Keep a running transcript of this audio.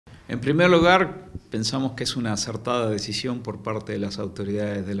En primer lugar, pensamos que es una acertada decisión por parte de las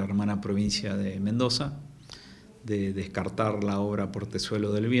autoridades de la hermana provincia de Mendoza de descartar la obra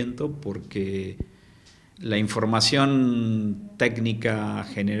Portezuelo del Viento, porque la información técnica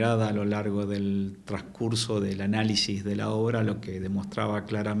generada a lo largo del transcurso del análisis de la obra lo que demostraba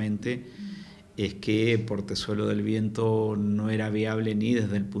claramente es que Portezuelo del Viento no era viable ni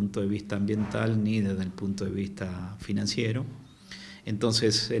desde el punto de vista ambiental ni desde el punto de vista financiero.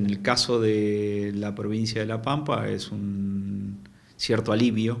 Entonces, en el caso de la provincia de La Pampa es un cierto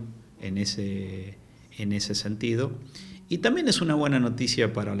alivio en ese sentido. Y también es una buena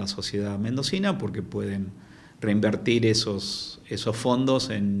noticia para la sociedad mendocina porque pueden reinvertir esos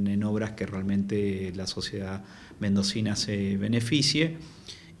fondos en obras que realmente la sociedad mendocina se beneficie,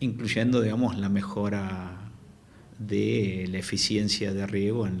 incluyendo, digamos, la mejora de la eficiencia de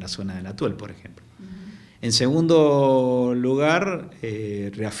riego en la zona del Atuel, por ejemplo. En segundo lugar,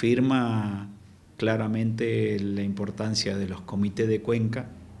 reafirma claramente la importancia de los comités de cuenca.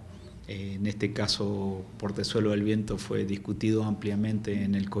 En este caso, Portezuelo del Viento fue discutido ampliamente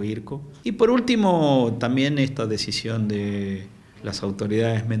en el COIRCO. Y por último, también esta decisión de las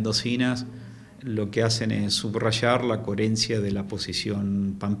autoridades mendocinas lo que hacen es subrayar la coherencia de la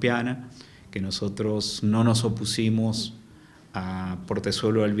posición pampeana, que nosotros no nos opusimos a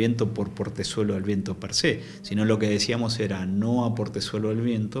Portezuelo del Viento por Portezuelo del Viento per se, sino lo que decíamos era no a Portezuelo del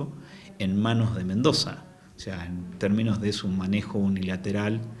Viento en manos de Mendoza, o sea, en términos de su manejo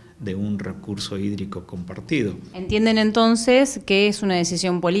unilateral de un recurso hídrico compartido. ¿Entienden entonces que es una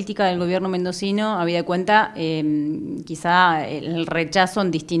decisión política del gobierno mendocino, habida cuenta quizá el rechazo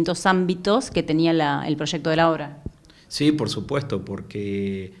en distintos ámbitos que tenía el proyecto de la obra? Sí, por supuesto,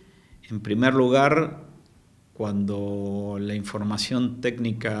 porque en primer lugar, cuando la información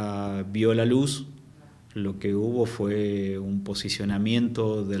técnica vio la luz, lo que hubo fue un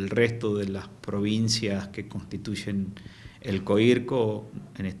posicionamiento del resto de las provincias que constituyen el COIRCO,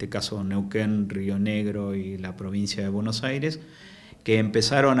 en este caso Neuquén, Río Negro y la provincia de Buenos Aires, que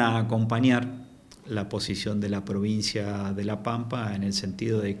empezaron a acompañar la posición de la provincia de La Pampa en el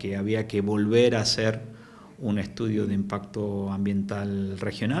sentido de que había que volver a hacer un estudio de impacto ambiental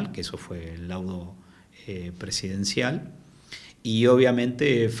regional, que eso fue el laudo presidencial, y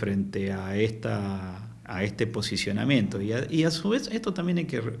obviamente frente a este posicionamiento, y a su vez esto también hay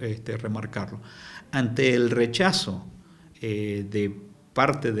que remarcarlo, ante el rechazo de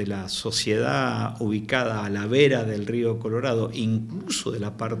parte de la sociedad ubicada a la vera del río Colorado, incluso de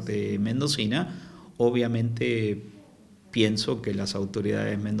la parte mendocina, obviamente pienso que las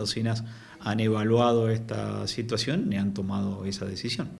autoridades mendocinas han evaluado esta situación y han tomado esa decisión.